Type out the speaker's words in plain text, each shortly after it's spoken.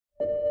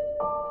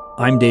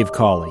I'm Dave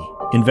Cawley,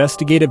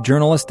 investigative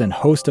journalist and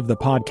host of the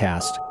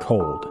podcast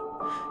Cold.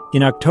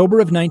 In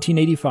October of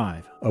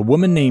 1985, a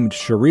woman named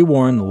Sheree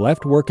Warren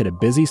left work at a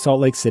busy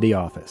Salt Lake City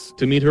office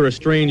to meet her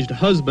estranged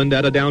husband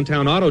at a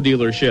downtown auto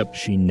dealership.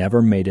 She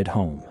never made it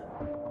home.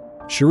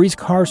 Sheree's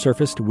car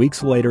surfaced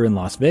weeks later in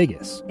Las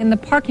Vegas. In the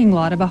parking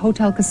lot of a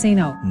hotel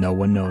casino. No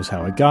one knows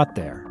how it got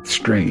there.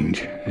 Strange.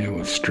 It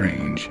was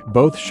strange.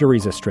 Both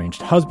Sheree's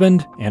estranged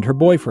husband and her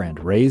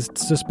boyfriend raised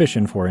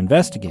suspicion for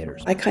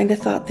investigators. I kind of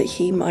thought that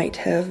he might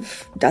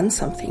have done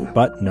something.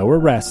 But no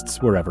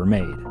arrests were ever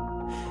made.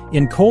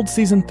 In Cold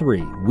Season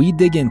 3, we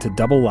dig into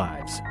double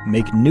lives,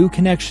 make new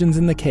connections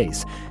in the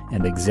case,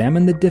 and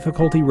examine the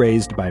difficulty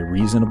raised by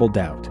reasonable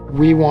doubt.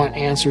 We want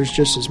answers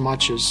just as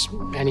much as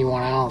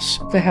anyone else.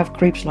 They have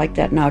creeps like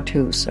that now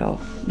too,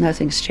 so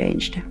nothing's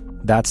changed.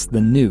 That's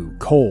the new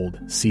Cold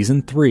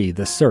Season 3,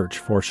 The Search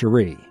for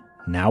Sheree,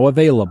 now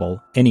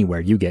available anywhere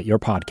you get your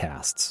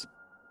podcasts.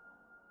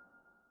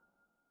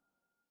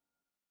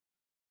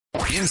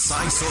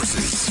 Inside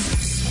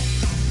Sources.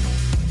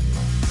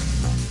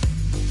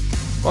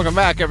 Welcome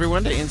back,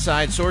 everyone, to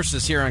Inside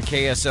Sources here on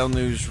KSL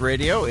News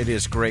Radio. It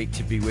is great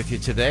to be with you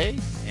today,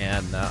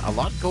 and a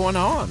lot going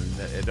on.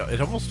 It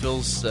almost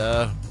feels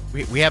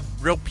we have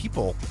real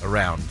people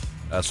around.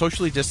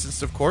 Socially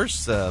distanced, of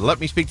course. Let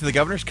Me Speak to the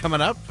Governor's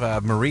coming up.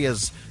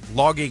 Maria's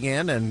logging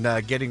in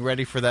and getting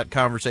ready for that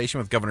conversation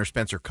with Governor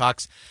Spencer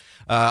Cox.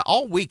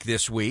 All week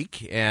this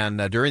week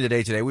and during the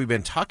day today, we've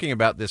been talking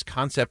about this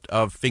concept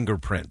of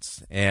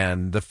fingerprints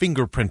and the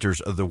fingerprinters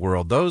of the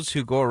world, those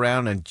who go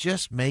around and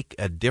just make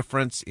a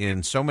difference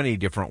in so many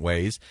different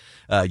ways.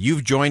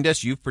 You've joined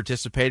us. You've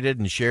participated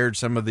and shared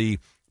some of the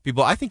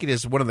people. I think it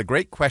is one of the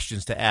great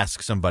questions to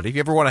ask somebody. If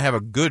you ever want to have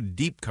a good,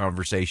 deep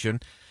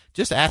conversation,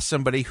 just ask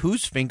somebody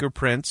whose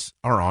fingerprints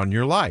are on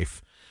your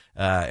life.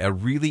 A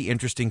really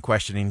interesting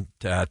questioning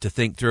to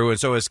think through. And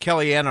so as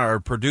Kellyanne,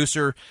 our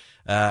producer,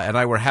 and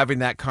I were having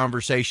that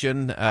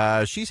conversation,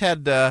 she's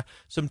had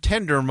some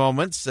tender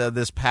moments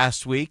this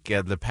past week,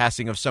 the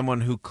passing of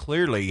someone who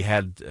clearly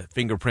had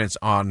fingerprints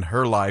on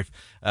her life.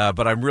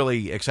 But I'm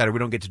really excited. We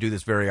don't get to do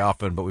this very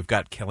often, but we've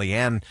got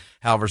Kellyanne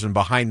Halverson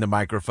behind the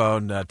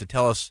microphone to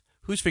tell us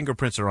whose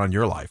fingerprints are on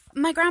your life.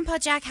 My grandpa,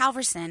 Jack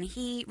Halverson,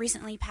 he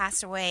recently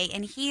passed away,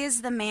 and he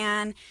is the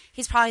man,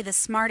 he's probably the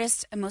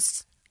smartest and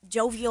most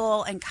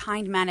jovial and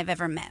kind man I've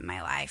ever met in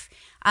my life.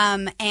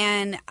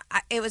 And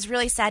it was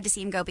really sad to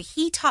see him go, but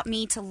he taught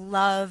me to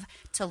love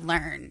to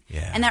learn.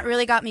 Yeah. And that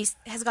really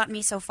has gotten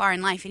me so far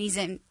in life.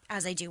 And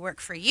as I do work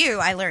for you,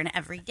 I learn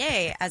every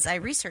day as I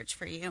research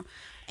for you.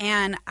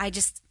 And I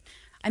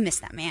miss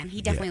that man.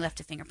 He definitely left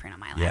a fingerprint on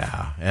my life.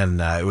 Yeah,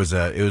 and it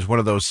was one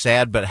of those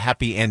sad but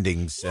happy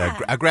endings.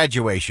 A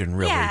graduation,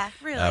 really,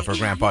 for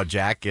Grandpa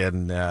Jack,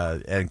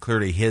 and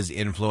clearly his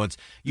influence.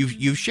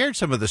 You've shared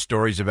some of the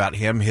stories about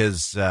him,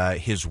 his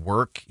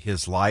work,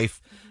 his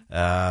life.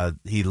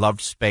 He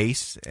loved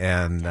space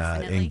and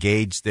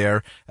engaged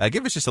there.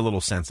 Give us just a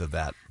little sense of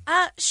that.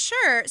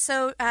 Sure.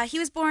 So he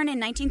was born in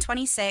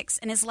 1926,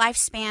 and his life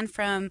spanned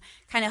from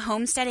kind of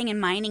homesteading and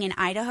mining in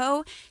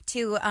Idaho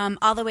to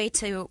all the way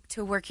to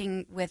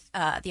working with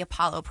the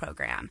Apollo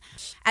program.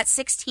 At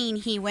 16,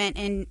 he went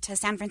into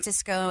San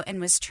Francisco and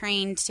was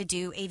trained to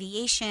do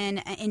aviation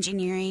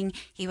engineering.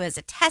 He was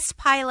a test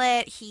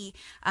pilot. He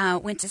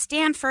went to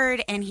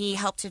Stanford, and he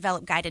helped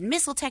develop guided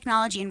missile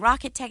technology and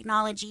rocket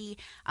technology,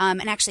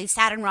 and actually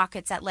Saturn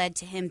rockets that led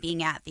to him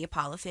being at the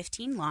Apollo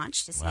 15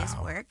 launch to see his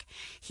work.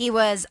 He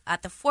was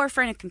at the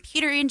forefront of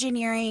computer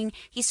engineering.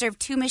 He served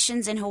 2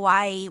 missions in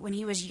Hawaii when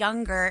he was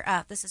younger.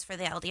 This is for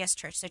the LDS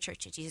Church, the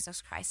Church of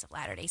Jesus Christ of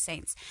Latter-day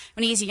Saints.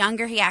 When he was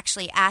younger, he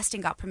actually asked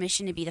and got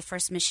permission to be the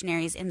first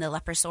missionaries in the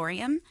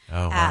Leprosarium,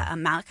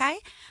 Malachi.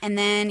 And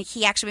then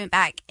he actually went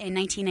back in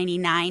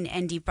 1999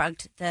 and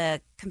debugged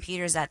the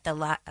computers at the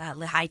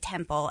Lehigh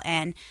Temple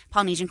and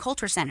Polynesian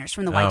Culture Centers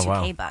from the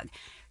Y2K bug.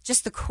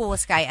 Just the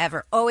coolest guy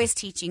ever. Always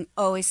teaching,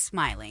 always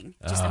smiling.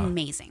 Just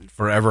amazing.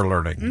 Forever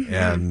learning. Mm-hmm.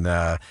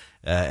 And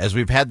as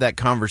we've had that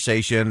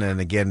conversation, and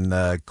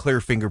again,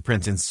 clear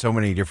fingerprints in so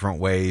many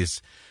different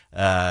ways,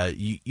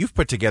 you've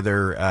put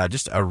together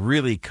just a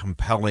really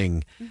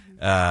compelling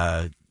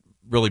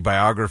really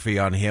biography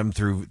on him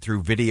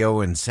through video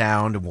and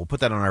sound, and we'll put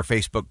that on our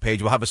Facebook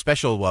page. We'll have a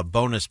special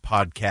bonus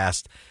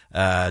podcast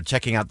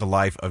checking out the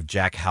life of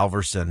Jack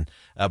Halverson.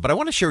 But I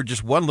want to share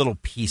just one little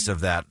piece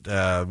of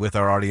that with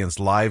our audience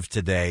live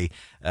today,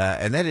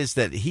 and that is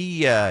that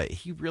he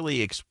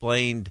really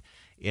explained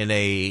in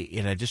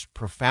a just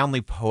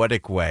profoundly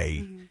poetic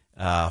way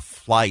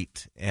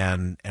flight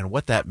and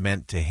what that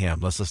meant to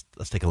him. Let's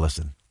take a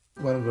listen.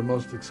 One of the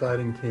most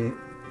exciting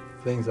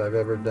things I've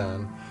ever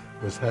done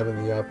was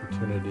having the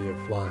opportunity of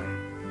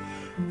flying.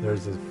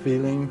 There's a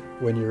feeling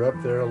when you're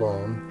up there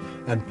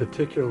alone, and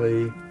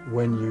particularly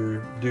when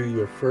you do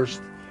your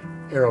first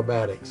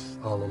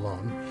aerobatics all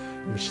alone,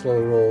 your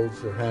slow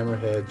rolls, your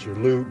hammerheads, your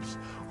loops,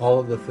 all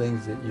of the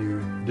things that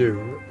you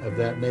do of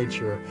that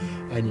nature.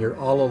 And you're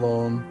all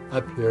alone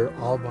up here,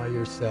 all by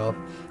yourself,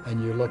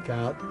 and you look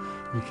out,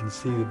 you can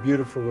see the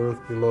beautiful earth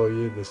below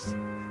you,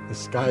 the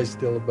sky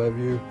still above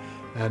you,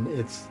 and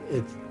it's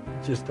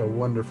just a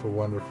wonderful,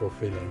 wonderful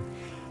feeling.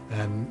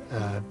 And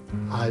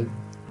I've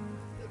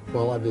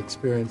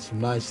experienced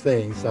some nice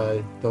things.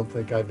 I don't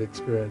think I've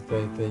experienced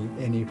anything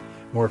any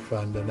more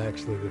fun than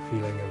actually the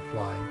feeling of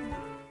flying.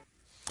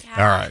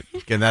 All right.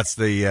 Again, that's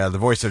the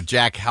voice of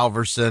Jack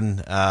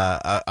Halverson,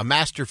 a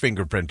master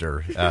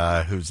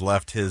fingerprinter who's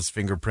left his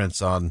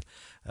fingerprints on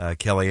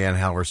Kellyanne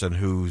Halverson,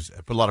 who's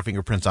put a lot of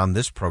fingerprints on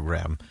this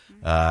program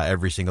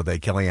every single day.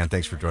 Kellyanne,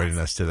 thanks for joining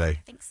us today.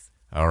 Thanks.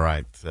 All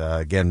right.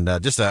 Again,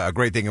 just a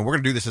great thing. And we're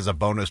going to do this as a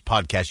bonus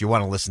podcast. You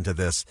want to listen to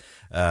this,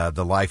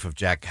 The Life of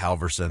Jack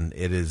Halverson.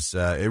 It is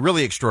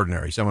really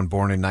extraordinary. Someone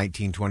born in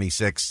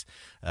 1926,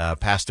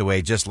 passed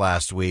away just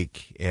last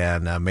week,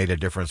 and made a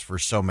difference for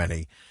so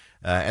many.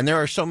 And there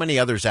are so many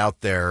others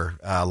out there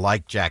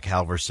like Jack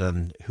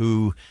Halverson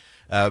who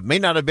may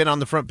not have been on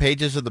the front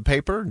pages of the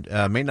paper,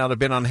 may not have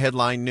been on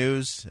headline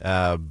news,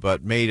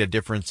 but made a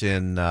difference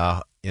in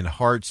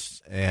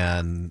hearts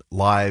and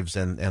lives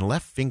and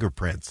left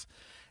fingerprints.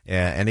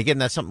 And again,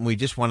 that's something we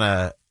just want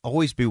to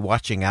always be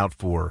watching out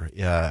for,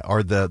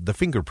 are the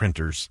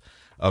fingerprinters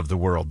of the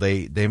world.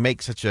 They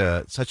make such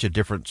a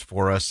difference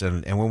for us.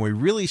 And when we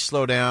really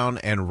slow down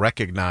and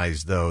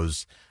recognize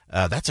those,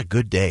 that's a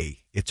good day.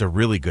 It's a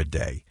really good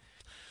day.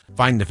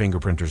 Find the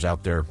fingerprinters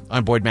out there.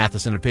 I'm Boyd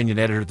Matheson, opinion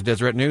editor at the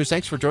Deseret News.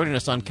 Thanks for joining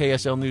us on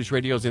KSL News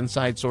Radio's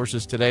Inside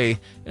Sources today.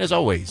 And as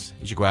always,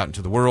 as you go out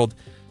into the world,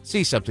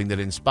 see something that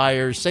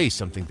inspires, say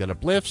something that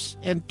uplifts,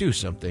 and do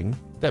something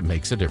that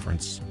makes a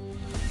difference.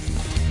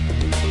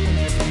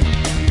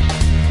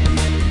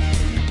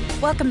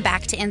 Welcome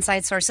back to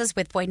Inside Sources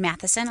with Boyd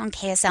Matheson on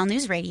KSL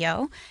News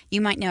Radio.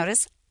 You might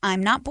notice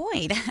I'm not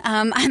Boyd.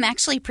 I'm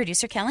actually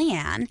producer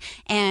Kellyanne,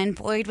 and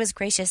Boyd was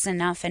gracious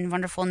enough and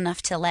wonderful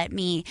enough to let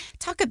me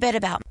talk a bit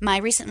about my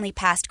recently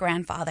passed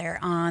grandfather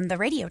on the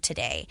radio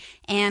today.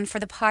 And for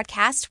the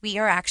podcast, we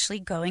are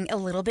actually going a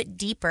little bit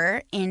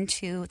deeper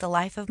into the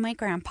life of my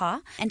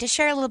grandpa and to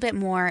share a little bit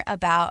more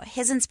about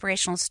his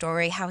inspirational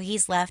story, how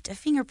he's left a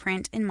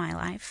fingerprint in my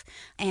life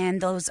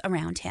and those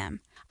around him.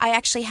 I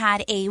actually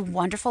had a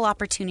wonderful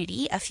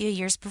opportunity a few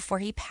years before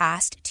he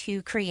passed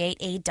to create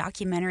a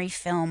documentary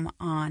film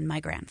on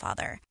my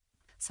grandfather.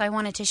 So I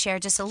wanted to share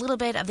just a little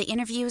bit of the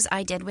interviews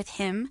I did with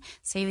him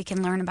so you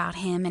can learn about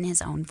him in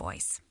his own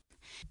voice.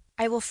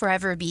 I will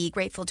forever be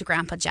grateful to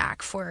Grandpa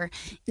Jack for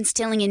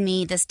instilling in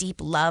me this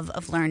deep love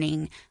of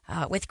learning.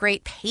 With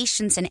great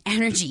patience and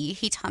energy,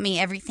 he taught me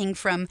everything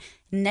from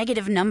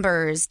negative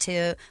numbers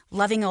to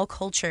loving all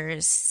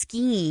cultures,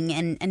 skiing,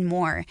 and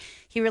more.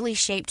 He really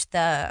shaped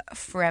the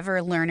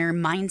forever learner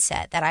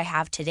mindset that I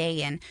have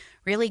today and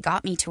really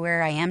got me to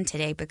where I am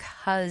today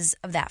because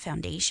of that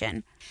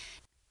foundation.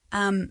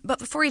 But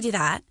before we do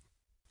that,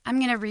 I'm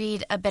going to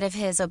read a bit of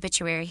his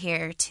obituary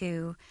here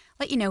to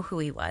let you know who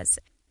he was.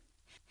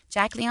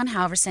 Jack Leon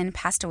Halverson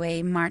passed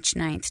away March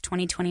 9th,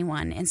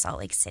 2021 in Salt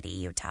Lake City,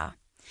 Utah.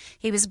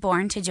 He was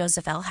born to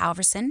Joseph L.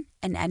 Halverson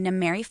and Edna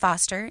Mary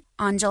Foster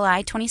on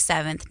July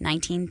 27th,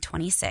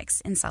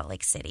 1926 in Salt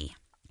Lake City.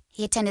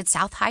 He attended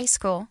South High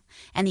School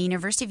and the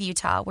University of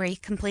Utah, where he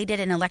completed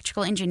an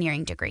electrical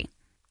engineering degree.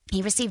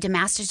 He received a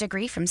master's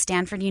degree from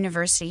Stanford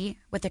University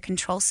with a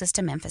control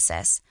system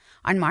emphasis.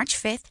 On March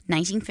 5th,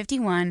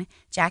 1951,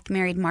 Jack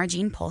married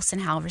Margene Polson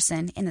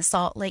Halverson in the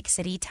Salt Lake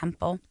City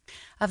Temple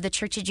of the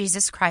Church of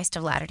Jesus Christ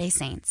of Latter-day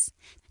Saints.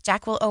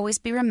 Jack will always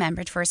be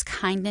remembered for his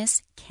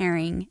kindness,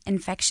 caring,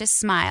 infectious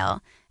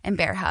smile, and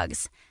bear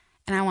hugs.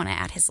 And I want to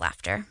add his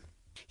laughter.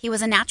 He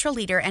was a natural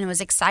leader and was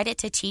excited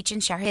to teach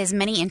and share his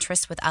many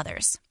interests with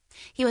others.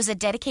 He was a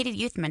dedicated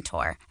youth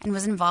mentor and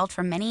was involved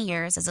for many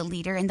years as a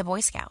leader in the Boy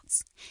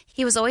Scouts.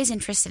 He was always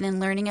interested in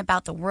learning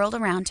about the world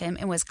around him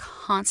and was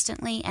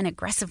constantly and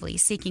aggressively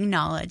seeking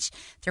knowledge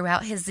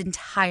throughout his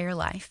entire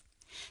life.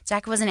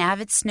 Jack was an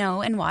avid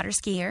snow and water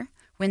skier,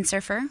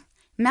 windsurfer,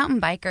 mountain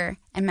biker,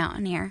 and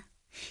mountaineer.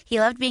 He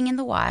loved being in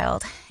the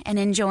wild and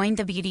enjoying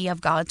the beauty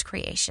of God's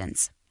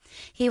creations.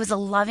 He was a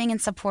loving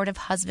and supportive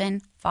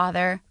husband,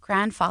 father,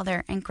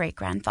 grandfather, and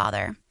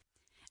great-grandfather.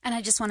 And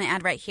I just want to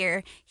add right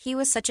here, he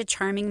was such a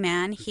charming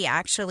man. He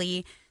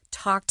actually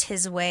talked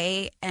his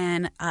way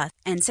and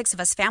 6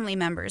 of us family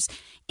members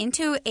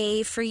into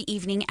a free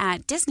evening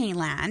at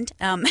Disneyland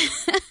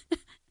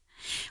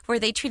where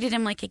they treated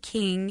him like a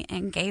king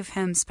and gave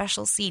him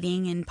special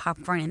seating and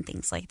popcorn and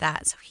things like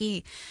that. So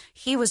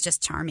he was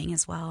just charming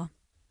as well.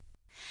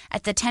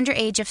 At the tender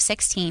age of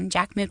 16,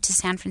 Jack moved to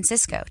San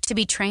Francisco to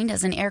be trained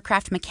as an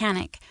aircraft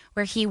mechanic,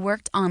 where he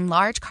worked on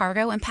large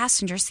cargo and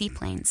passenger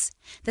seaplanes.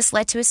 This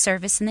led to his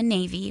service in the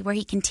Navy, where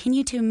he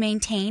continued to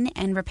maintain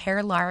and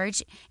repair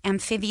large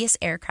amphibious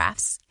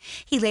aircrafts.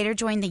 He later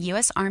joined the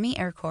U.S. Army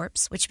Air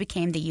Corps, which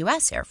became the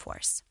U.S. Air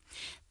Force.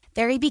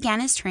 There he began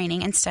his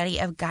training and study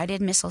of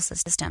guided missile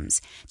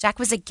systems. Jack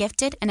was a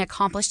gifted and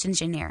accomplished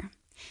engineer.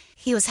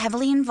 He was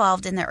heavily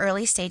involved in the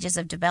early stages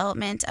of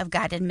development of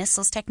guided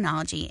missiles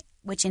technology,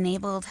 which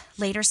enabled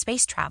later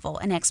space travel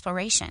and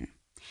exploration.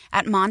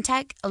 At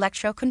Montech,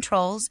 Electro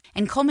Controls,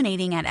 and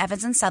culminating at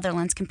Evans and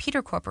Sutherland's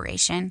Computer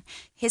Corporation,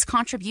 his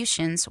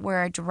contributions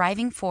were a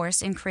driving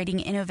force in creating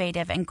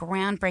innovative and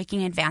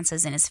groundbreaking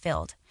advances in his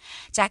field.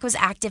 Jack was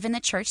active in the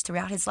church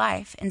throughout his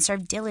life and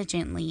served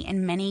diligently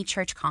in many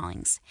church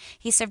callings.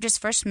 He served his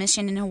first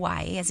mission in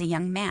Hawaii as a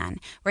young man,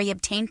 where he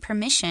obtained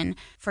permission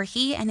for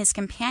he and his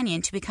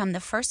companion to become the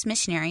first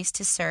missionaries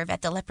to serve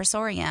at the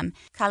leprosarium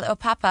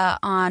Kalaupapa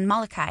on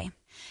Molokai.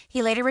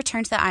 He later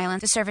returned to the island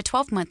to serve a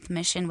 12-month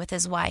mission with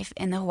his wife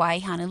in the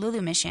Hawaii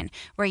Honolulu mission,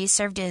 where he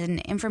served in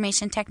the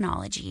Information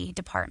Technology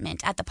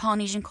Department at the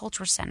Polynesian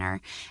Culture Center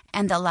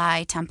and the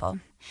Lai Temple.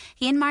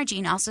 He and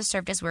Margene also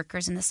served as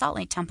workers in the Salt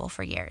Lake Temple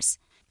for years,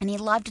 and he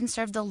loved and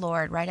served the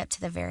Lord right up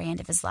to the very end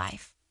of his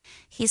life.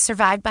 He is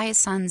survived by his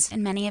sons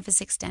and many of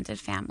his extended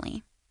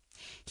family.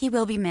 He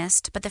will be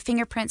missed, but the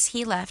fingerprints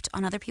he left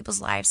on other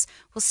people's lives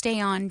will stay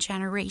on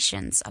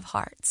generations of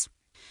hearts.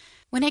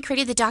 When I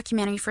created the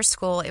documentary for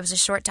school, it was a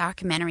short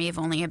documentary of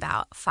only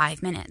about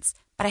 5 minutes,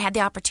 but I had the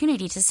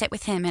opportunity to sit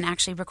with him and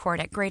actually record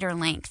at greater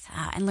length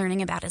and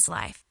learning about his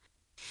life.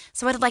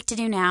 So what I'd like to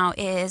do now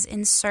is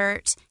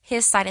insert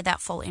his side of that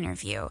full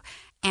interview,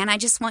 and I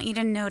just want you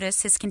to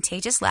notice his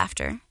contagious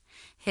laughter,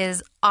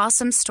 his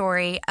awesome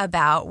story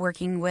about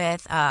working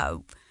with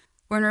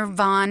Wernher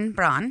von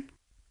Braun.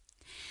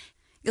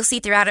 You'll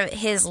see throughout it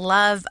his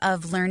love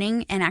of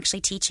learning and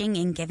actually teaching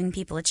and giving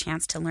people a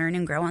chance to learn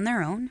and grow on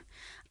their own.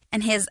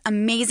 And his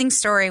amazing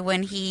story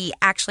when he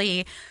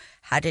actually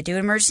had to do an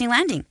emergency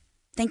landing.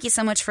 Thank you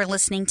so much for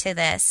listening to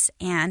this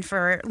and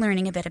for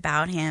learning a bit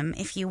about him.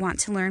 If you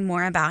want to learn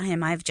more about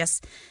him, I've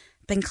just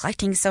been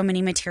collecting so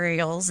many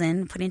materials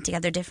and putting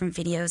together different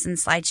videos and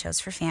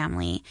slideshows for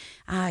family.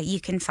 You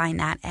can find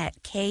that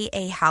at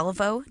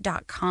kahalvo.com,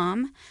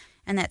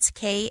 and that's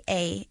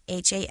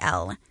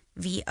kahalvo.com.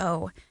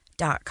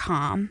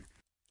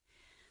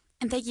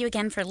 And thank you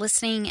again for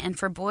listening, and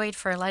for Boyd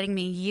for letting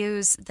me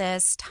use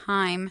this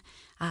time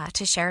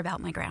to share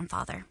about my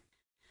grandfather.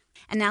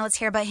 And now let's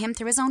hear about him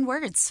through his own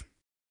words.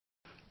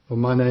 Well,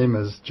 my name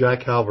is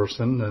Jack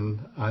Halverson, and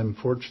I'm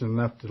fortunate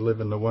enough to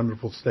live in the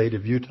wonderful state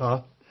of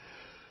Utah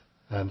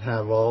and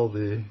have all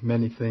the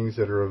many things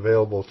that are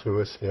available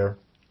to us here.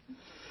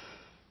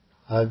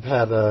 I've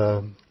had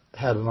an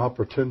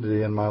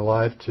opportunity in my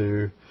life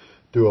to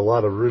do a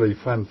lot of really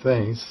fun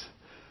things.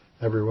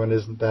 Everyone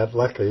isn't that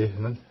lucky,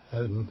 and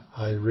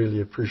I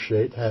really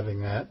appreciate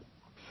having that.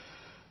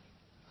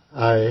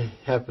 I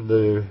happened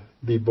to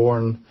be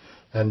born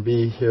and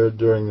be here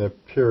during the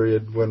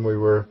period when we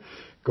were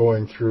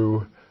going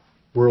through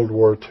World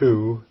War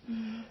II,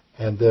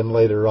 and then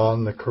later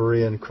on the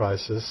Korean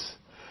crisis,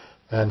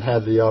 and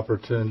had the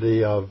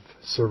opportunity of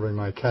serving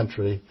my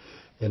country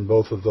in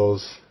both of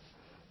those.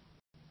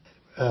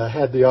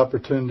 Had the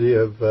opportunity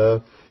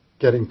of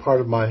getting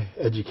part of my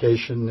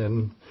education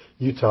in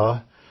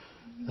Utah.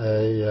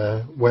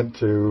 I went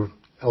to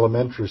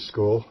elementary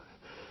school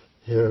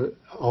here,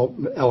 all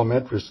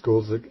elementary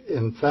schools.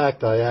 In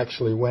fact, I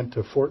actually went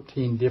to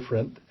 14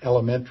 different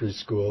elementary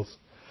schools,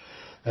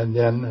 and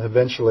then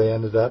eventually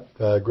ended up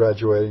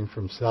graduating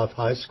from South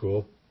High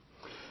School,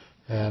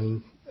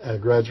 and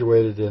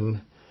graduated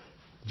in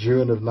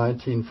June of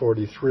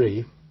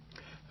 1943.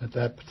 At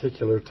that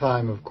particular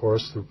time, of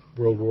course, the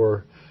World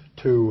War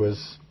II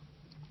was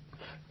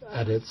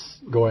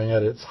going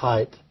at its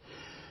height.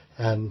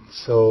 And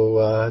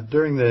so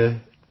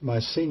during my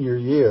senior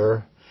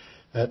year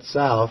at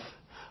South,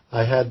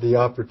 I had the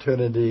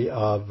opportunity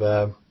of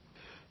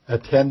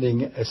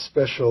attending a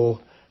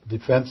special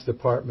Defense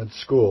Department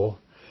school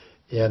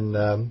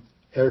in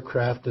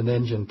aircraft and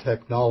engine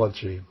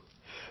technology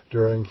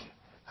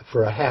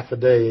for a half a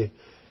day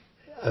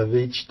of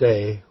each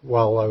day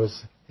while I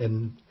was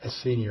a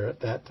senior at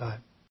that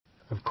time.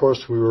 Of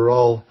course, we were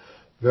all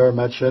very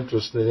much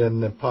interested in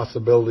the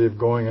possibility of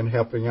going and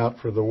helping out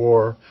for the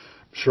war.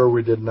 I'm sure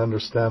we didn't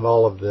understand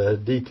all of the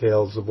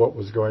details of what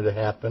was going to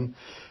happen,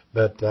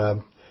 but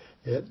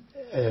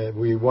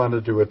we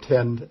wanted to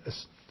attend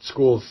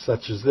schools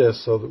such as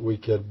this so that we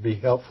could be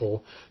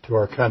helpful to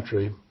our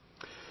country.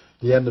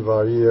 The end of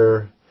our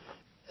year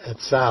at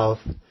South,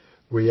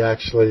 we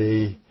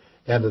actually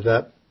ended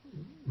up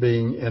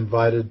being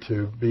invited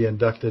to be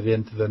inducted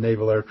into the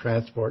Naval Air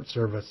Transport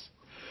Service,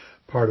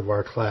 part of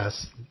our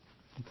class.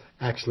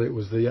 Actually, it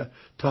was the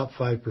top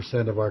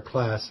 5% of our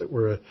class that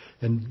were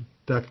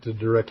inducted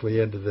directly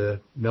into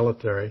the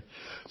military.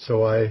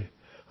 So I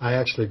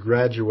actually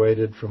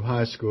graduated from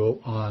high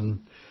school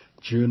on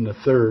June the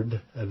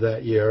 3rd of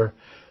that year,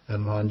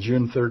 and on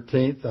June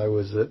 13th I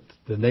was at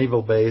the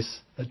naval base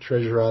at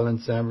Treasure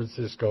Island, San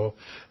Francisco,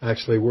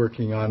 actually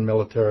working on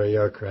military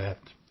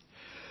aircraft.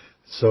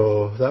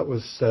 So that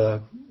was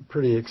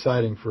pretty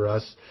exciting for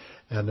us,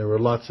 and there were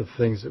lots of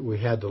things that we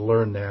had to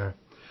learn there.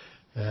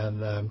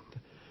 And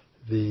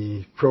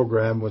the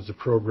program was a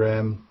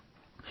program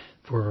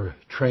for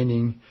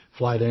training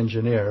flight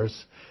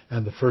engineers,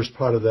 and the first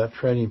part of that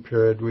training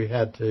period we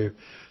had to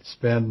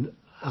spend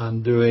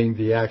on doing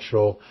the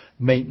actual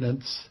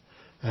maintenance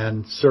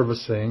and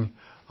servicing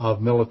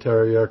of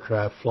military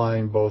aircraft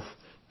flying both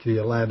to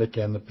the Atlantic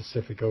and the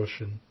Pacific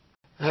Ocean.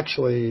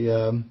 Actually,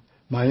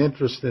 my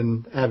interest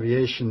in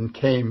aviation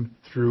came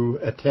through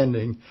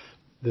attending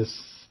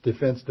this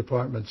Defense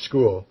Department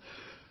school.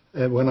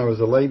 And when I was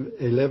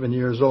 11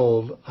 years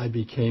old, I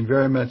became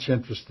very much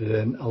interested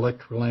in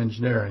electrical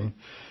engineering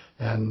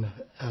and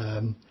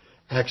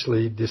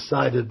actually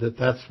decided that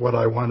that's what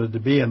I wanted to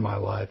be in my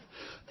life,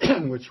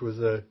 which was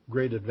a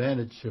great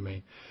advantage to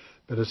me.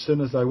 But as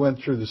soon as I went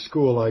through the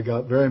school, I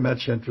got very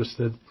much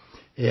interested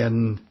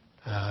in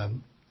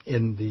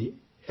the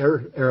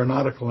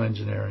aeronautical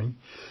engineering.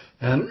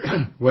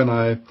 And when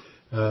I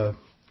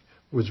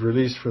was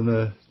released from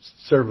the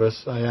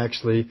service, I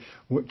actually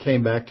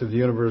came back to the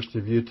University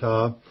of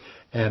Utah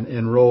and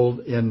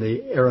enrolled in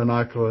the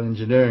aeronautical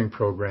engineering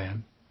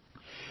program.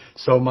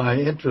 So my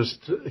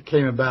interest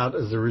came about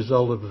as a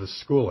result of the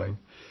schooling.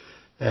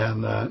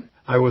 And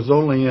I was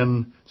only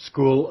in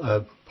school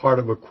a part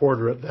of a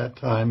quarter at that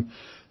time,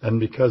 and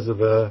because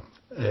of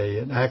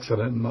an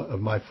accident of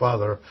my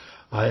father,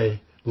 I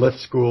left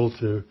school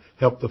to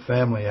help the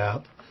family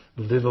out.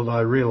 Little did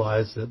I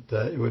realize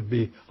that it would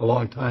be a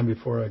long time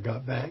before I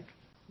got back.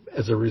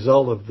 As a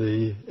result of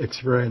the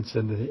experience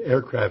in the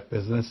aircraft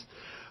business,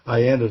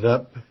 I ended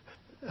up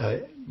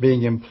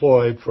being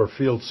employed for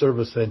field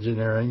service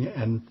engineering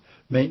and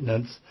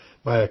maintenance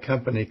by a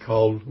company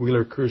called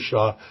Wheeler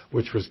Kershaw,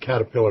 which was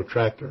Caterpillar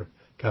Tractor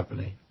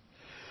Company,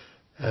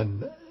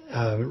 and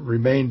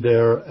remained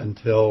there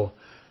until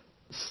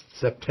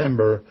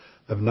September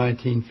of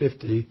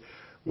 1950,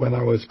 when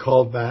I was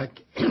called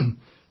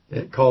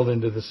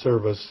into the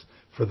service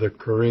for the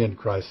Korean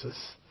crisis.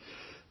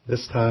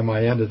 This time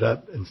I ended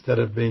up, instead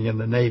of being in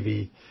the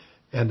Navy,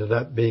 ended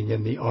up being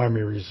in the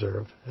Army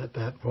Reserve at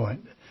that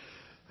point.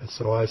 And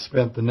so I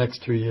spent the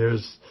next 2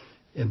 years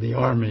in the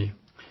Army.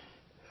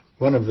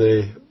 One of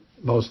the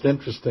most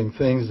interesting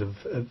things of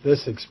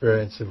this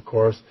experience, of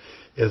course,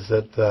 is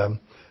that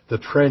the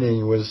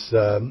training was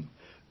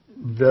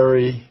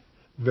very,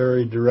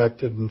 very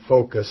directed and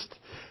focused,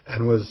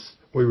 and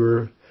we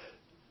were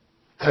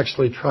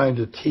actually trying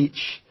to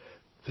teach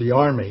the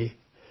Army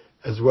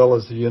as well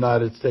as the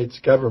United States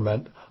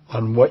government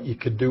on what you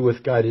could do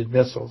with guided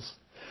missiles.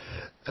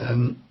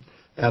 And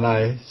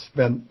I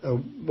spent a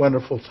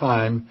wonderful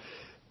time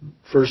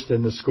first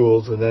in the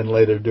schools and then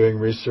later doing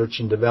research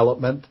and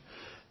development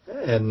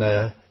and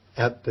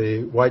at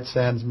the White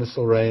Sands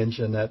Missile Range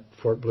and at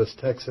Fort Bliss,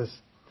 Texas.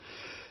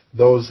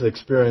 Those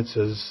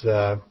experiences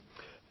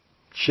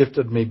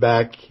shifted me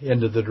back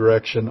into the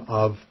direction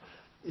of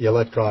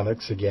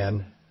electronics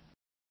again.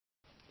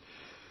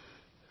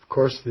 Of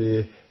course,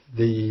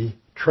 the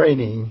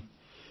training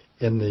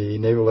in the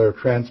Naval Air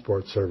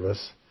Transport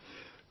Service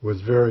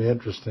was very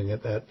interesting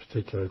at that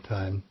particular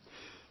time.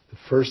 The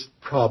first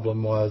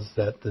problem was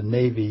that the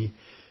Navy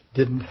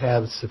didn't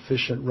have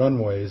sufficient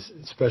runways,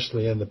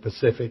 especially in the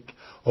Pacific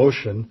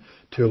Ocean,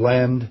 to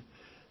land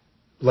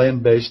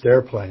land-based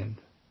airplane.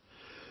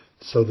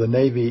 So the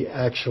Navy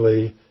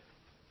actually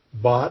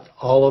bought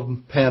all of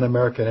Pan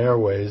American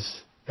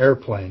Airways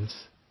airplanes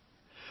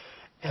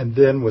and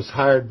then was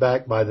hired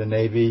back by the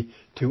Navy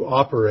to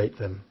operate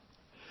them.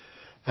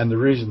 And the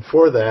reason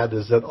for that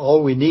is that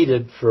all we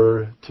needed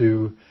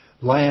to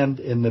land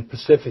in the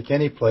Pacific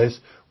anyplace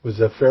was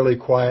a fairly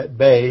quiet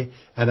bay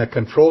and a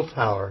control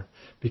tower,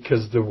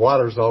 because the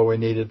water's all we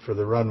needed for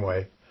the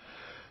runway.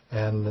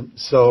 And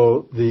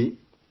so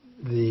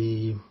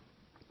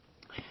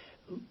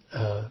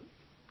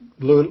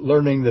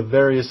learning the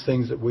various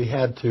things that we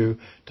had to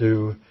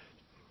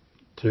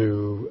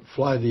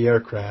fly the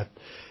aircraft.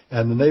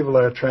 And the Naval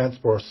Air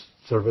Transport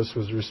Service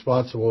was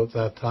responsible at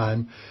that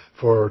time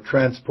for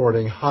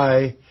transporting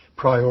high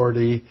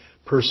priority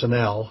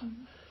personnel,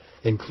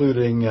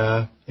 including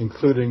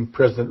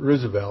President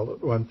Roosevelt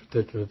at one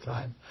particular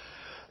time.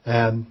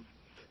 And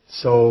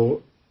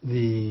so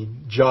the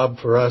job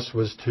for us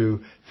was to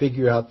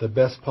figure out the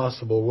best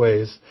possible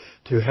ways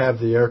to have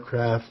the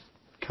aircraft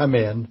come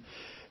in,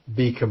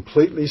 be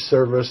completely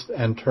serviced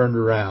and turned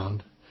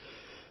around.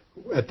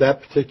 At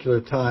that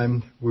particular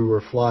time, we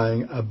were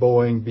flying a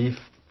Boeing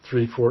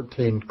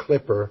B-314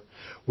 Clipper,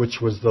 which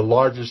was the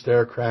largest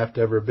aircraft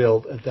ever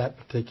built at that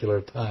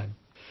particular time.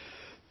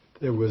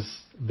 It was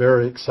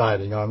very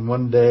exciting. On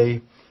one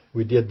day,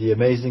 we did the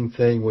amazing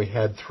thing. We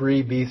had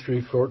 3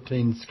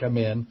 B-314s come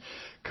in,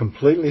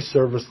 completely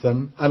serviced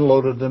them,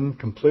 unloaded them,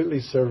 completely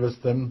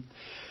serviced them,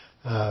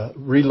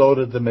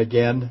 reloaded them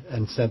again,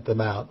 and sent them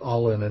out,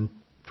 all in a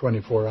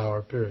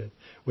 24-hour period,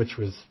 which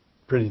was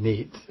pretty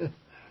neat.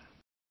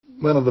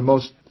 One of the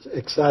most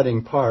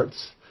exciting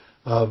parts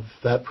of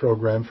that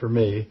program for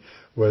me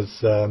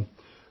was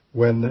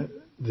when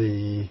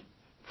the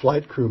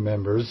flight crew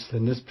members,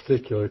 in this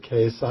particular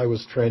case, I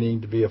was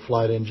training to be a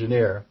flight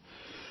engineer.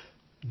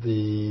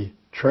 The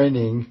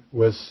training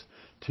was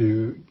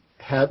to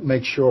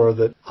make sure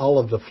that all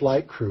of the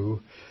flight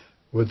crew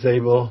was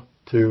able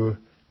to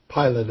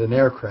pilot an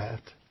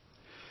aircraft.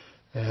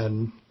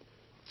 And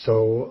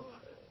so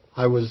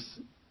I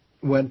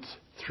went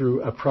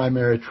through a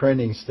primary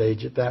training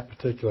stage at that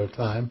particular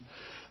time,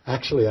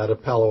 actually out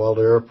of Palo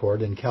Alto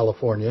Airport in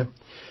California.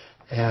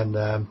 And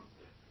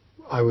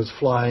I was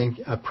flying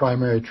a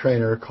primary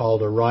trainer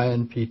called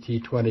Orion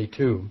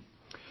PT-22.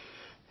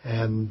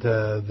 And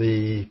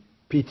the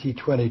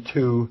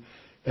PT-22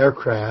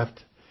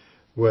 aircraft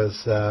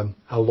was a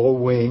low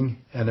wing,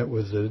 and it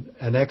was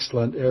an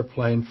excellent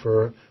airplane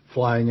for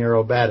flying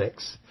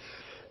aerobatics.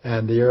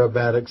 And the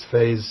aerobatics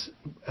phase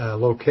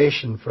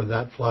location for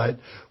that flight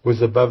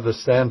was above the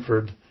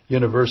Stanford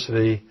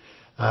University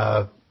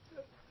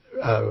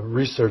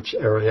research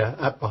area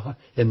up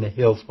in the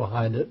hills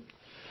behind it.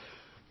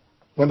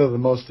 One of the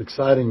most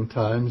exciting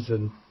times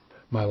in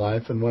my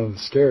life, and one of the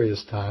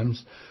scariest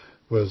times,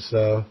 was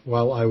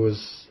while I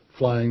was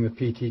flying the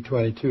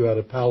PT-22 out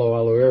of Palo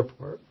Alto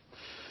Airport.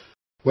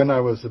 When I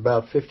was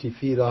about 50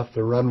 feet off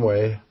the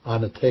runway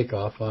on a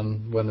takeoff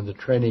on one of the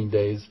training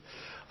days,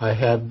 I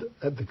had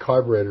the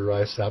carburetor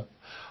ice up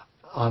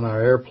on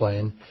our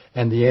airplane,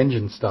 and the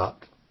engine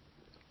stopped,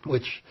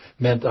 which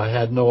meant I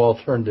had no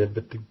alternative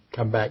but to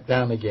come back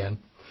down again.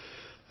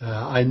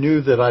 I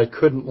knew that I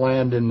couldn't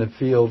land in the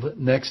field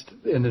next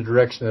in the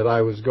direction that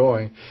I was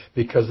going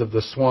because of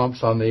the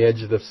swamps on the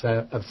edge of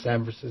San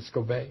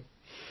Francisco Bay.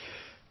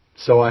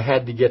 So I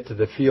had to get to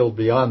the field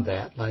beyond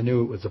that. And I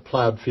knew it was a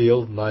plowed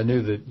field, and I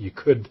knew that you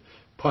could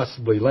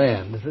possibly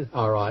land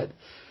all right.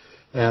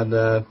 And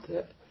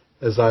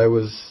as I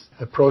was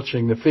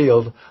approaching the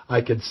field,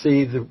 I could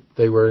see that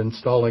they were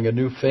installing a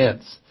new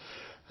fence.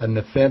 And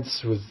the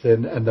fence was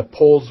in, and the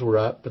poles were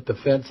up, but the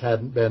fence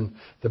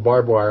the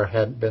barbed wire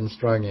hadn't been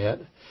strung yet.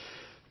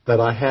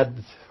 But I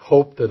had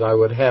hoped that I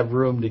would have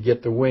room to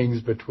get the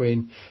wings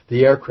between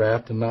the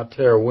aircraft and not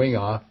tear a wing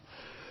off,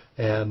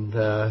 and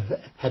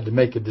had to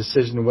make a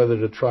decision whether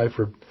to try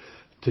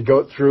to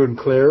go through and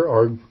clear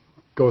or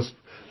go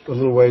a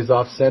little ways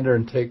off center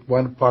and take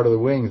one part of the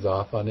wings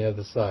off on the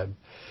other side.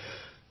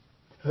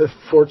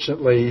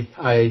 Fortunately,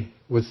 I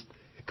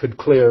could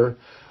clear.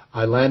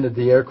 I landed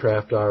the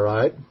aircraft all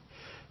right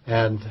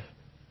and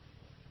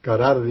got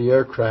out of the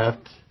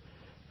aircraft,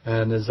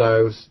 and as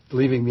I was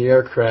leaving the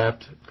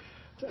aircraft,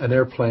 an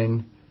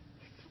airplane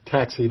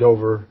taxied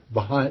over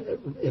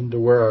into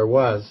where I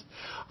was.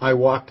 I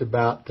walked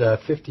about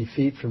 50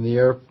 feet from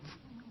the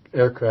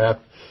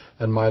aircraft,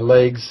 and my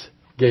legs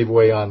gave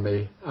way on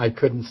me. I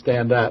couldn't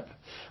stand up.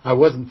 I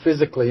wasn't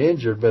physically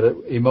injured, but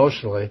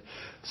emotionally,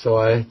 so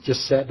I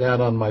just sat down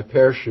on my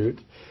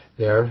parachute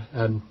there,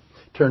 and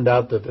turned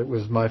out that it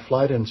was my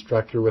flight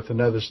instructor with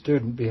another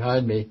student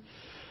behind me.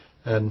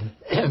 And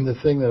the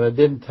thing that I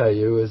didn't tell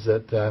you is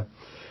that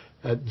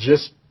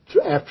just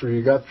after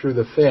you got through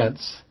the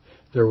fence,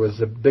 there was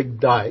a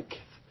big dike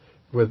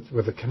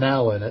with a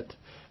canal in it,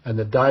 and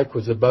the dike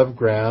was above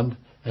ground,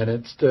 and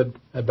it stood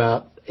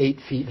about 8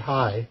 feet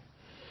high.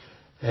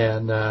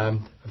 And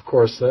of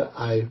course,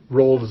 I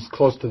rolled as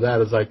close to that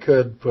as I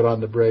could, put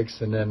on the brakes,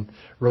 and then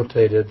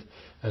rotated,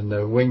 and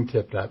the wing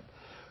tipped up.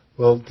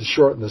 Well, to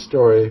shorten the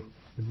story,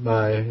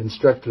 my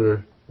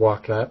instructor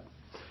walked up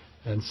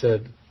and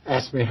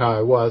asked me how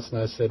I was,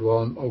 and I said, well,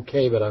 I'm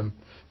okay, but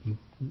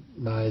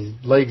my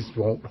legs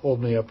won't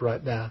hold me up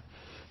right now.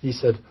 He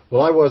said,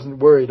 well, I wasn't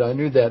worried. I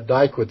knew that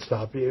dike would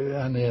stop you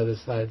on the other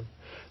side.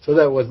 So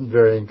that wasn't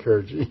very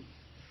encouraging.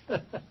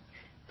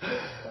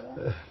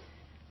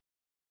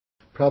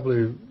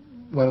 Probably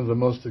one of the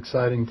most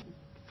exciting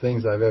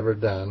things I've ever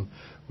done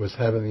was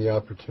having the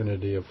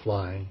opportunity of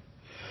flying.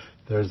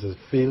 There's a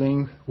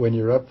feeling when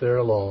you're up there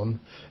alone,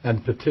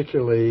 and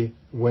particularly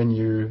when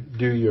you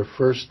do your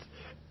first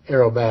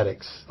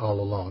aerobatics all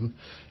alone,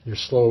 your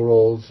slow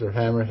rolls, your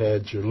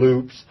hammerheads, your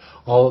loops,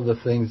 all of the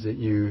things that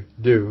you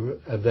do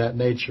of that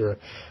nature,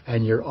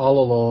 and you're all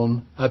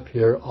alone up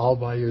here all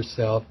by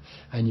yourself,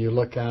 and you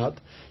look out,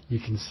 you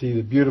can see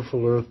the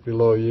beautiful earth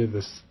below you,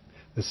 the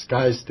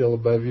sky still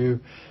above you,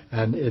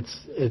 and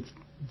it's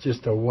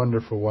just a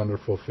wonderful,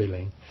 wonderful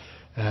feeling.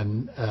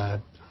 And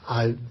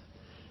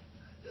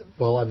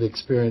While I've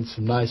experienced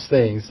some nice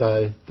things,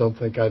 I don't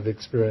think I've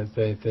experienced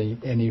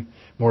anything any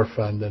more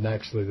fun than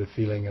actually the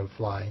feeling of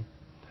flying.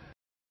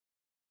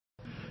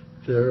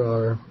 There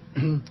are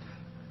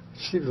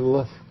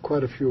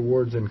quite a few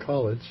awards in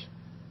college,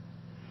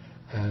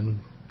 and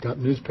got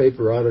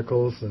newspaper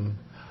articles and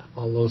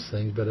all those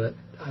things, but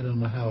I don't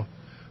know how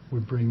we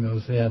bring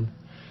those in.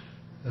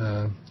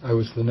 I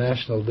was the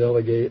national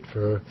delegate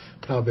for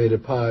Tau Beta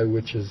Pi,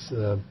 which is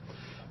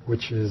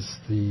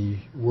the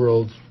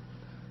world's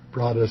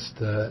broadest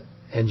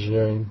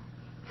engineering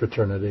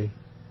fraternity.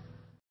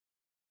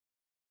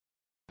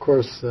 Of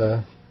course,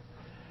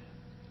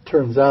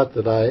 turns out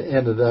that I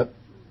ended up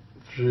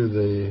through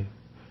the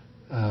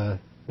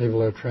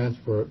Naval Air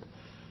Transport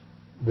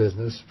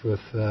business with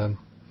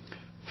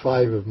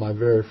 5 of my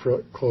very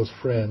close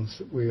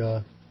friends. We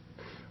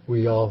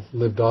all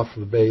lived off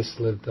of the base,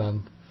 lived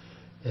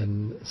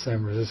in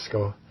San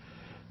Francisco,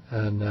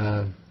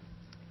 and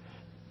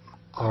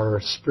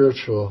our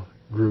spiritual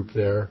group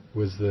there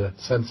was the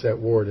Sunset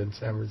Ward in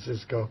San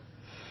Francisco.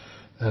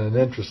 And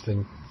an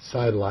interesting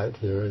sidelight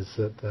here is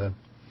that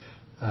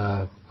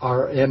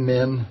our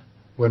MN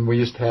when we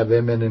used to have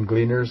MN and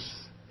Gleaners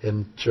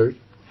in church,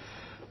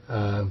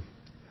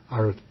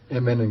 our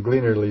MN and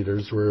Gleaner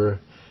leaders were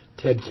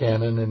Ted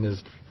Cannon and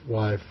his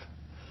wife,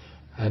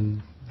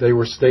 and they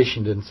were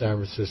stationed in San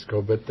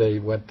Francisco, but they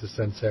went to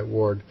Sunset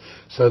Ward.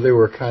 So they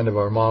were kind of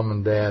our mom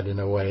and dad in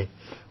a way.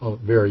 Well,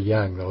 very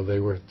young, though. They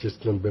were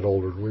just a little bit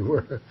older than we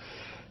were.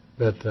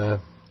 But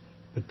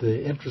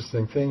the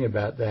interesting thing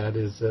about that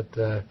is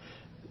that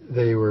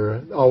they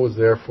were always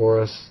there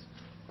for us,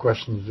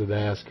 questions to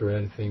ask or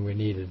anything we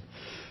needed.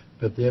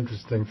 But the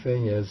interesting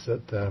thing is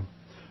that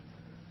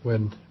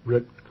when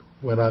Rick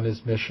went on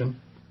his mission,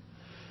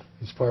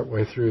 he's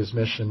partway through his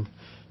mission,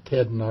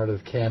 Ted and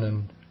Arthur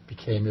Cannon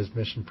became his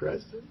mission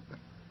president.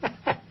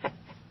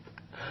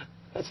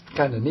 That's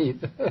kind of neat.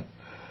 A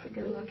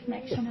good little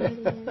connection over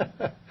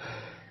there.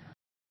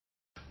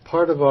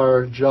 Part of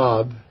our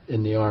job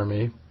in the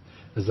Army,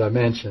 as I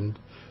mentioned,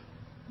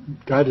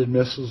 guided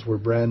missiles were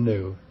brand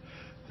new.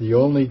 The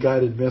only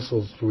guided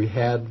missiles we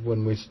had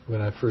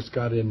when I first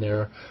got in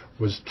there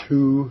was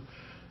 2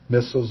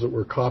 missiles that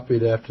were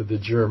copied after the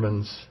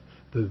Germans,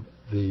 the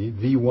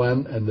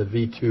V-1 and the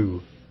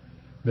V-2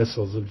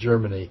 missiles of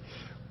Germany.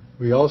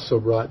 We also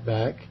brought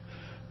back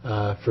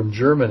from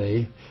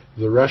Germany,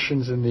 the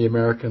Russians and the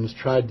Americans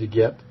tried to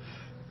get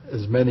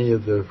as many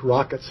of the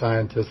rocket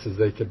scientists as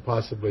they could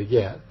possibly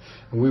get.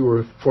 And we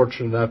were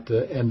fortunate enough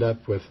to end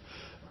up with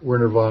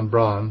Wernher von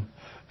Braun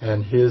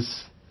and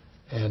his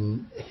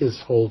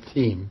whole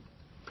team.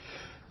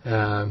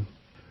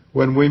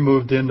 When we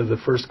moved into the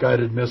first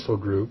guided missile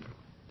group,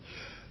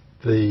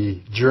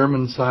 the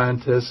German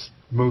scientists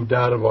moved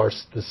out of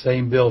the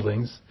same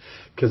buildings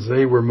because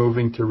they were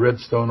moving to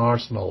Redstone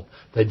Arsenal.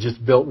 They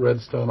just built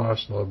Redstone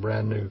Arsenal, a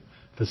brand new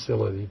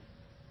facility.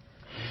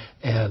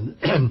 And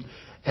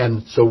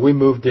so we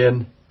moved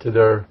in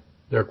to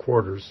their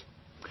quarters.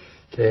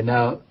 Okay,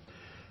 now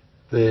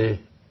the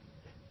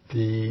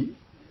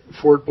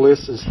Fort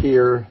Bliss is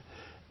here.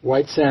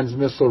 White Sands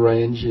Missile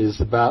Range is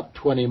about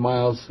 20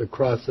 miles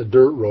across a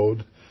dirt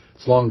road.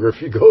 It's longer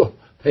if you go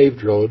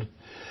paved road.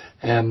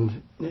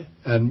 And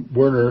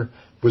Werner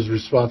was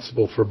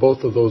responsible for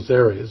both of those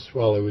areas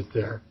while I was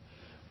there.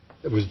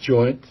 It was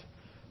joint.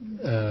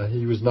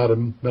 He was not a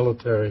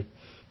military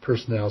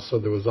personnel, so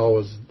there was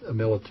always a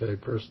military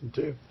person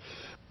too.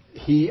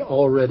 He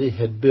already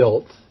had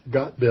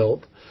got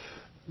built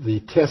the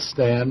test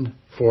stand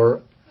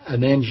for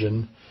an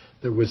engine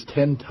that was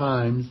 10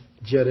 times,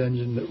 jet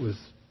engine that was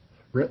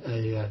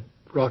a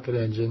rocket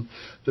engine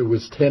that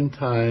was 10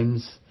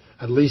 times,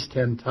 at least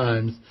 10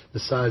 times the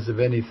size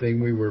of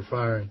anything we were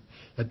firing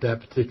at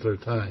that particular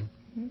time.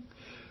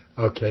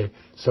 Mm-hmm. Okay,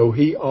 so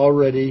he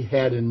already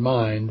had in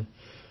mind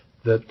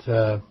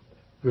that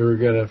we were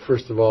going to,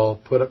 first of all,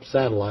 put up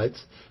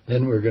satellites,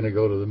 then we were going to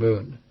go to the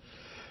moon.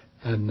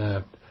 And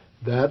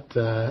that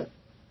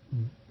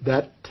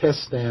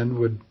test stand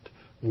would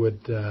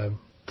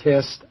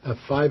test a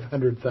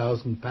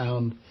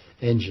 500,000-pound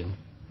engine.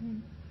 Mm-hmm.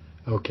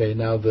 Okay,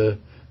 now the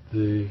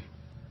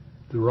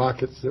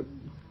rockets that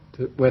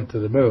went to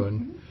the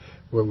moon,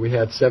 where we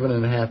had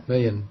 7.5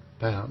 million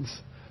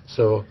pounds.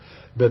 So,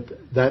 but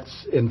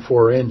that's in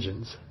 4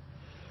 engines.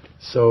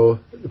 So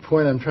the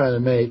point I'm trying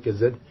to make is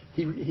that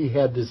he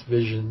had this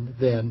vision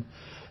then,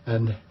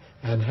 and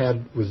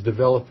was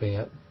developing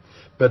it,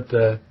 but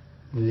the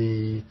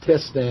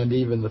test stand,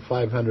 even the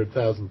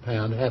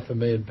 500,000-pound,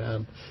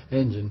 500,000-pound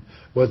engine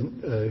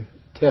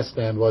test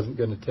stand wasn't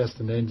going to test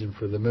an engine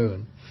for the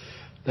moon.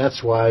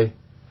 That's why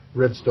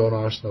Redstone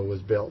Arsenal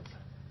was built,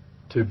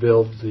 to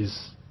build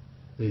these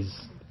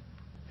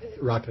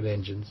rocket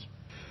engines.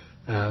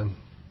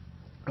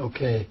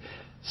 Okay,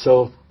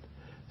 so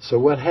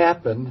what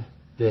happened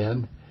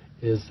then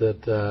is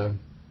that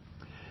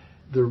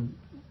the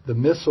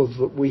missiles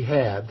that we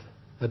had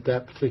at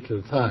that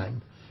particular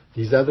time,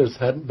 these others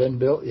hadn't been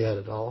built yet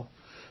at all,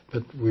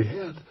 but we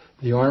had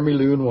the Army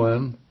Loon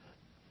 1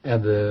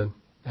 and the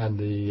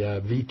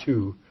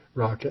V-2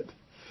 rocket,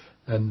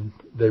 and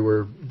they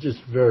were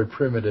just very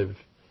primitive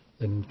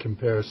in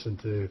comparison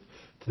to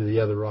the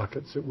other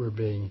rockets that were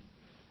being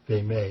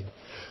made.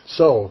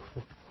 So,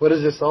 what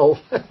is this all?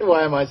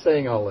 Why am I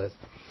saying all this?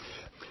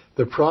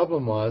 The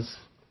problem was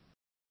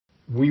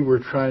we were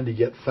trying to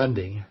get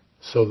funding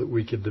so that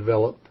we could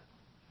develop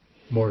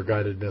more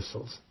guided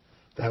missiles.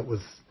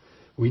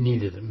 We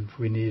needed them.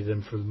 We needed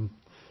them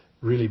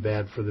really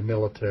bad for the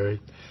military.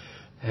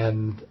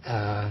 And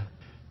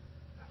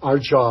our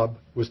job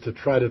was to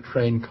try to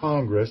train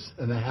Congress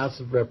and the House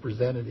of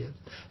Representatives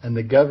and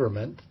the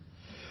government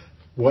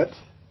what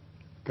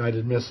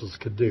guided missiles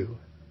could do.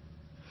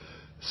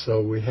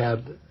 So we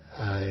had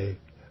a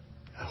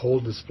whole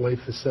display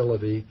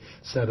facility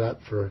set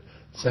up for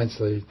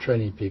essentially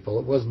training people.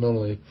 It wasn't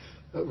only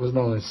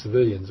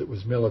civilians; it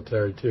was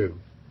military too.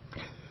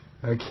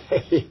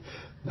 Okay,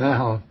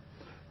 now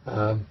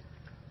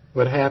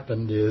what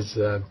happened is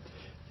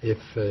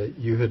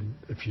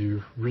if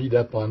you read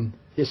up on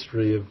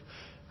history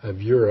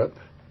of Europe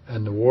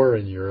and the war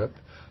in Europe,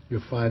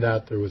 you'll find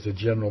out there was a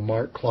General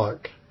Mark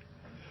Clark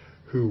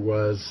who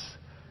was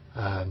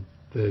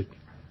the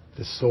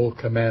the sole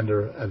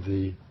commander of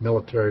the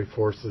military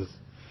forces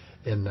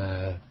in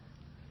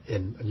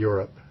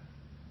Europe.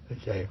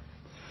 Okay.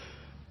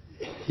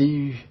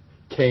 He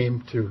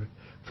came through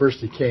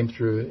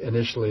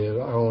initially at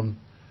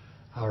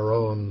our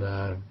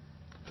own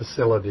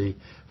facility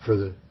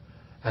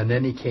and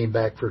then he came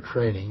back for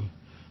training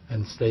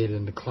and stayed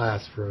in the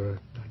class for,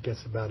 I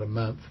guess, about a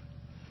month.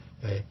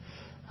 Okay.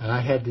 And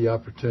I had the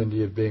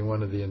opportunity of being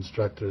one of the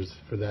instructors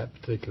for that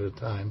particular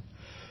time,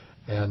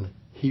 and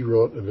he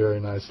wrote a very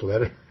nice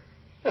letter.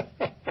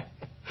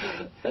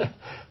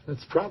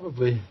 It's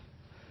probably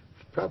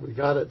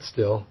got it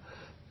still,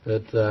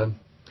 but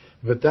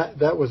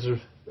that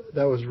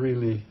was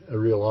really a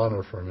real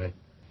honor for me.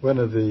 One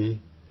of the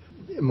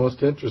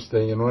most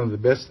interesting and one of the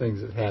best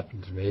things that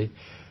happened to me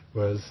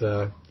was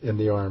in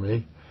the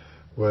Army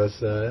was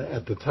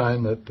at the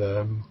time that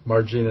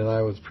Margene and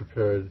I was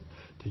prepared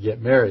to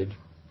get married,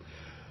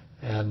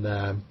 and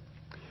of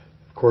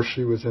course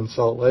she was in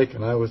Salt Lake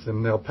and I was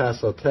in El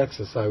Paso,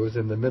 Texas. I was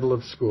in the middle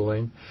of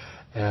schooling,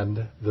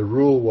 and the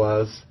rule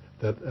was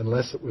that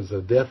unless it was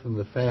a death in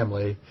the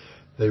family,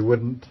 they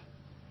wouldn't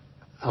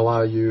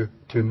allow you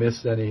to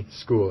miss any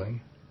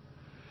schooling.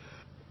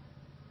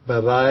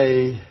 But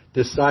I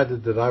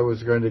decided that I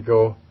was going to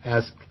go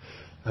ask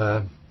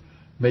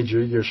Major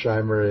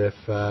Egersheimer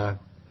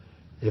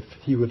if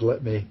he would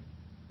let me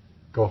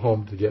go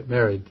home to get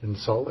married in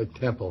Salt Lake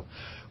Temple.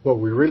 What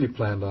we really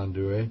planned on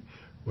doing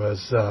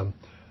was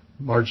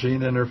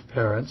Margene and her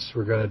parents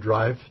were going to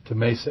drive to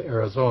Mesa,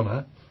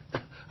 Arizona.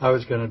 I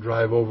was going to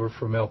drive over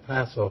from El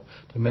Paso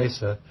to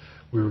Mesa.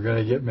 We were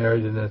going to get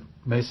married in the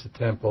Mesa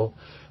Temple,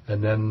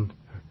 and then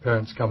her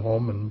parents come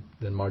home, and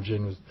then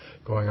Margene was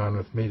going on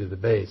with me to the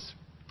base.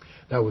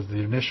 That was the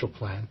initial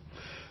plan.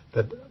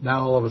 But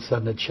now all of a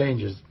sudden it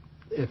changes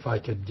if I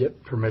could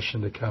get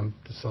permission to come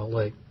to Salt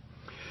Lake.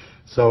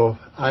 So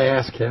I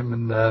asked him,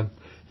 and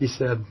he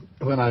said,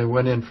 when I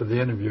went in for the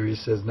interview, he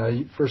says, now,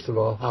 first of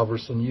all,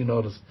 Halverson, you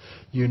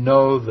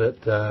know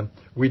that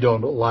we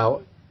don't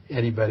allow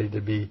anybody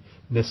to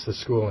miss the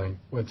schooling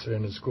once they're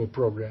in the school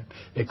program,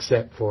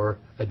 except for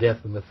a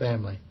death in the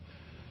family.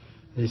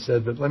 He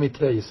said, but let me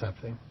tell you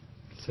something.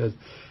 He says,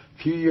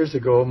 a few years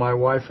ago, my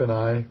wife and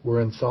I were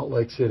in Salt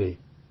Lake City,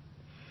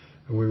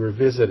 and we were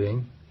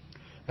visiting,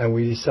 and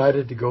we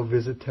decided to go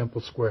visit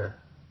Temple Square.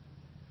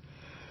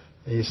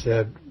 And he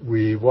said,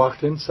 we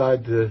walked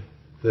inside the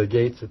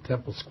gates at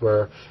Temple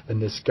Square,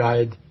 and this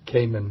guide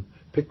came and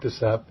picked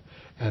us up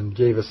and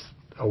gave us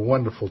a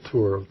wonderful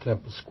tour of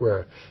Temple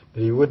Square.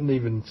 But he wouldn't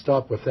even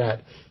stop with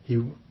that.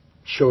 He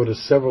showed us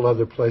several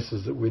other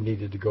places that we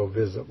needed to go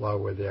visit while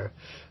we're there.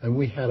 And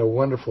we had a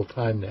wonderful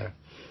time there.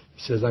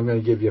 He says, I'm going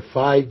to give you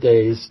 5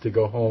 days to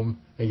go home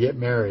and get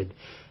married.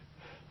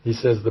 He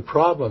says, the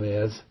problem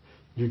is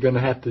you're going to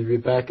have to be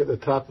back at the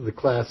top of the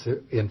class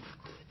in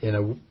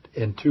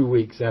 2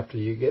 weeks after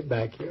you get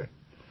back here.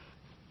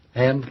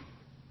 And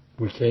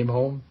we came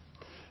home.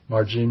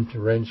 Margene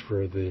arranged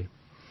for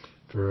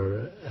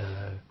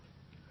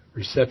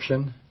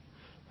reception,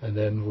 and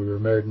then we were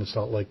married in the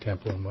Salt Lake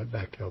Temple and went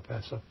back to El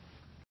Paso.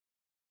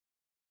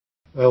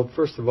 Well,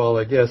 first of all,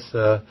 I guess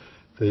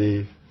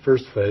the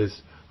first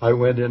phase, I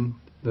went in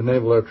the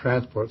Naval Air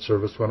Transport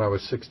Service when I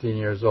was 16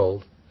 years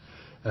old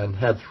and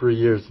had 3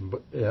 years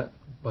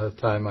by the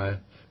time I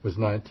was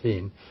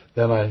 19.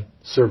 Then I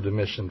served a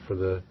mission for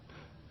the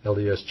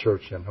LDS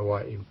Church in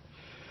Hawaii.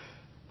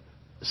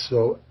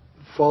 So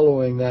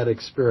following that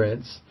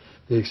experience,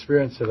 the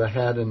experience that I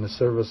had in the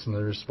service and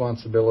the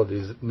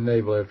responsibilities at the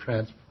Naval Air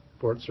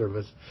Transport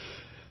Service,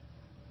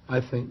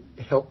 I think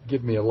helped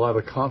give me a lot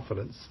of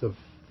confidence.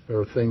 There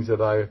were things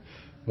that I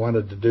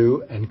wanted to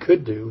do and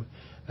could do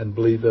and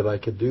believed that I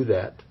could do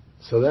that.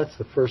 So that's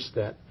the first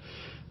step.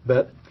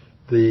 But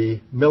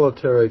the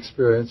military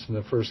experience in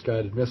the 1st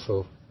Guided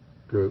Missile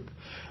Group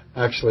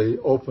actually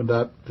opened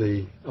up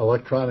the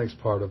electronics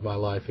part of my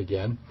life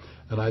again,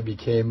 and I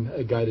became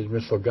a guided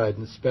missile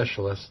guidance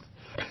specialist.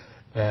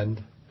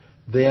 And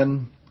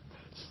then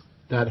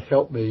that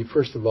helped me.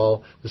 First of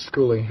all, the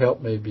schooling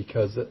helped me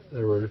because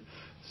there were a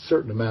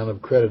certain amount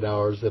of credit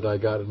hours that I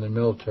got in the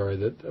military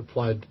that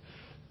applied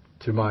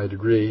to my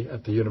degree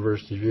at the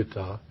University of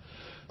Utah.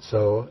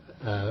 So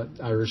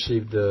I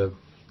received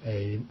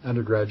an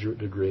undergraduate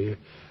degree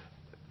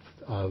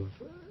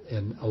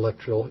in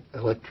electrical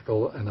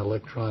and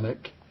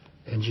electronic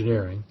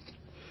engineering.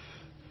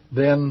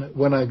 Then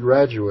when I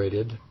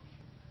graduated,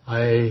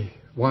 I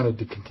wanted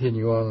to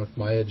continue on with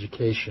my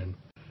education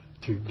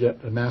to get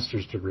a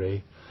master's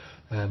degree.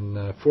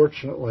 And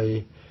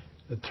fortunately,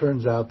 it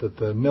turns out that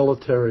the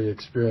military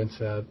experience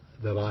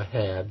that I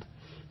had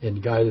in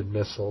guided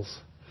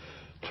missiles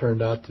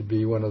turned out to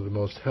be one of the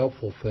most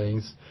helpful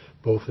things,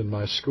 both in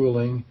my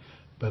schooling,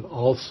 but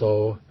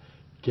also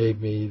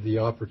gave me the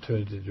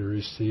opportunity to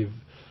receive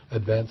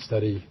advanced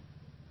study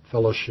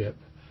fellowship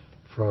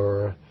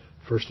for,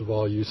 first of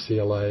all,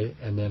 UCLA,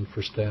 and then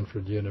for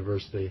Stanford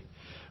University,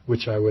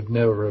 which I would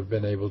never have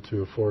been able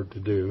to afford to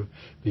do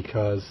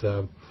because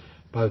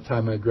by the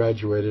time I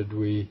graduated,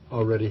 we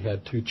already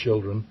had 2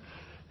 children,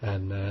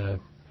 and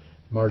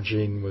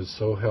Margene was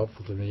so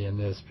helpful to me in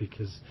this,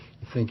 because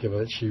you think of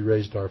it, she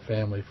raised our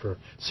family for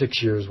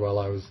 6 years while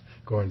I was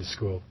going to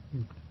school.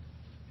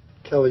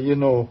 Kelly, you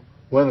know,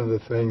 one of the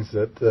things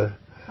that...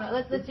 Well,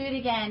 let's do it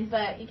again,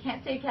 but you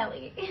can't say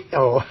Kelly.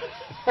 Oh.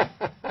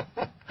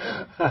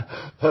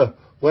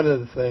 One of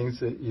the things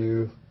that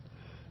you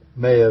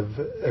may have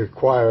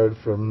acquired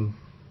from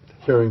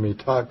hearing me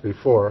talk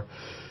before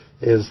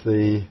is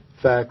the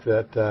fact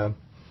that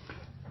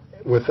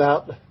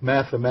without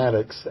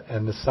mathematics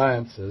and the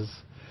sciences,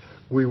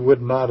 we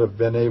would not have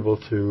been able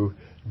to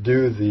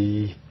do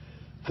the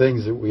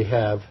things that we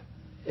have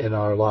in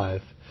our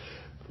life.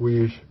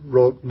 We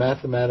wrote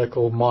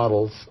mathematical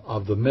models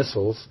of the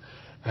missiles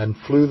and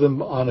flew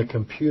them on a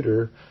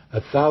computer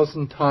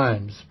 1,000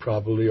 times,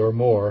 probably, or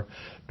more,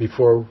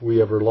 before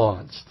we ever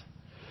launched.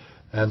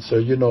 And so,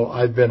 you know,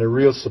 I've been a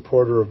real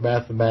supporter of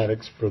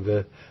mathematics for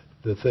the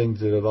things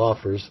that it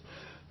offers.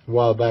 A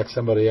while back,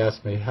 somebody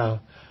asked me how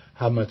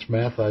much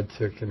math I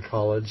took in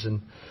college,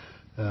 and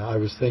I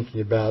was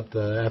thinking about,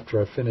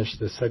 after I finished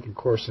the second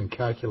course in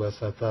calculus,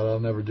 I thought I'll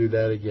never do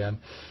that again.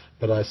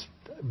 But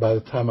by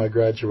the time I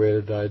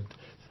graduated,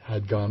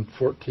 I'd gone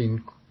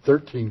 13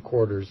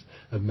 quarters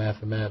of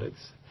mathematics,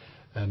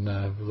 and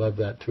loved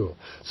that tool.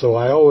 So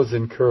I always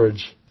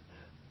encourage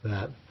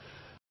that.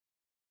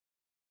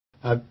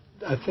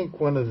 I think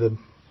one of the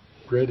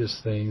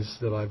greatest things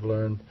that I've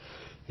learned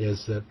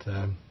is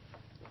that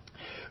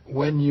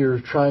when you're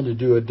trying to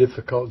do a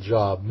difficult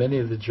job, many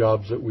of the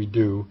jobs that we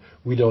do,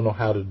 we don't know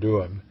how to do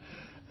them.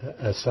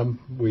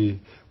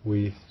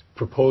 We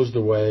proposed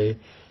a way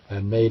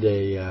and made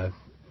a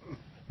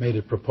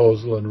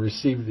proposal and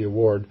received the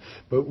award,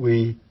 but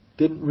we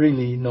didn't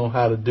really know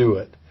how to do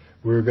it.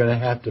 We were going to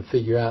have to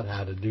figure out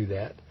how to do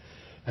that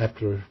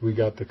after we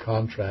got the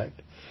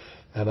contract.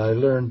 And I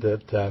learned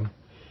that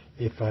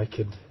if I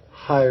could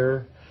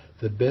hire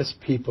the best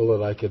people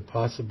that I could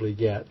possibly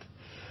get,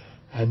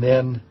 and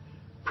then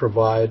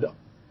provide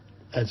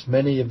as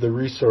many of the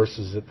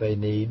resources that they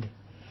need,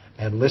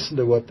 and listen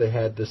to what they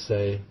had to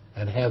say,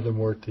 and have them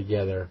work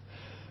together,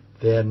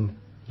 then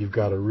you've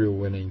got a real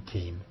winning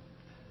team.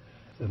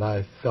 And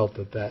I felt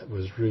that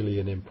was really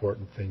an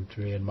important thing to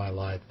me in my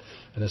life,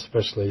 and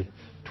especially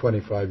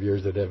 25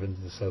 years at Evans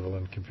 &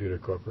 Sutherland Computer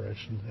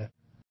Corporation. Yeah.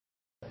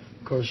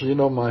 Of course, you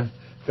know my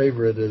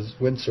favorite is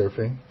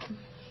windsurfing,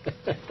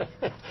 but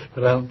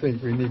I don't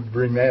think we need to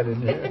bring that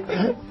in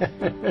here.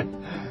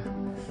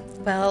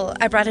 Well,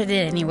 I brought it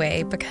in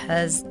anyway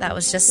because that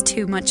was just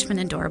too much of an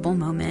adorable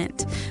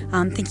moment.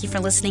 Thank you for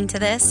listening to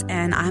this,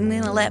 and I'm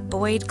going to let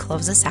Boyd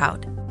close us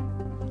out.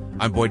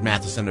 I'm Boyd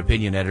Matheson,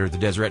 opinion editor of the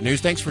Deseret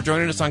News. Thanks for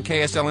joining us on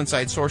KSL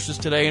Inside Sources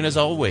today. And as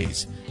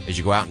always, as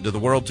you go out into the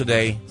world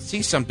today,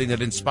 see something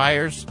that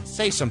inspires,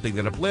 say something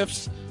that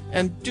uplifts,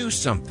 and do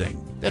something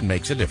that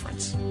makes a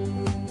difference.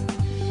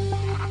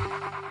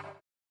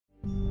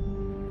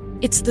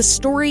 It's the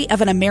story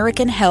of an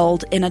American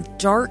held in a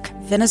dark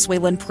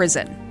Venezuelan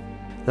prison.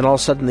 Then all of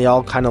a sudden they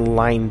all kind of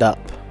lined up.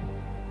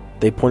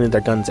 They pointed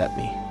their guns at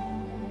me.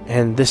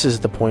 And this is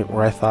the point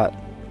where I thought,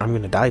 I'm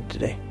going to die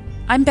today.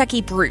 I'm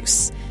Becky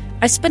Bruce.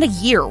 I spent a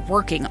year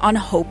working on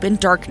Hope in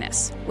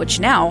Darkness, which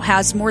now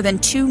has more than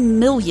 2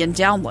 million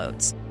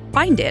downloads.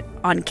 Find it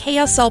on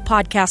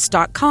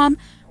kslpodcast.com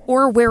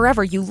or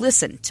wherever you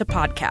listen to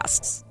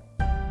podcasts.